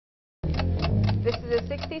This is a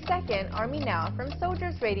 60-second Army Now from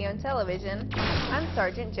Soldiers Radio and Television. I'm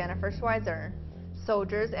Sergeant Jennifer Schweizer.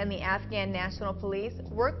 Soldiers and the Afghan National Police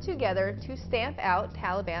work together to stamp out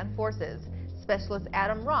Taliban forces. Specialist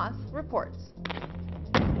Adam Ross reports.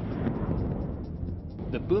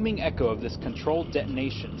 The booming echo of this controlled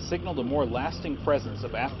detonation signaled a more lasting presence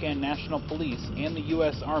of Afghan National Police and the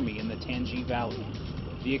U.S. Army in the Tangi Valley.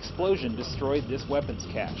 The explosion destroyed this weapons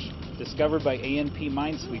cache, discovered by ANP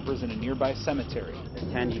minesweepers in a nearby cemetery. The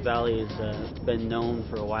Tangi Valley has been known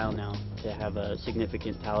for a while now to have a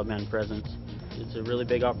significant Taliban presence. It's a really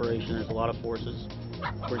big operation. There's a lot of forces.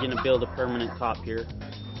 We're going to build a permanent COP here.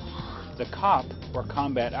 The COP, or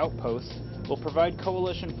Combat Outpost, will provide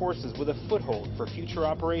coalition forces with a foothold for future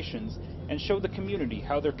operations and show the community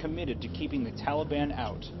how they're committed to keeping the Taliban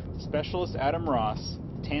out. Specialist Adam Ross,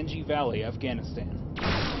 Tangi Valley, Afghanistan.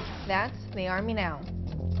 That's the Army Now.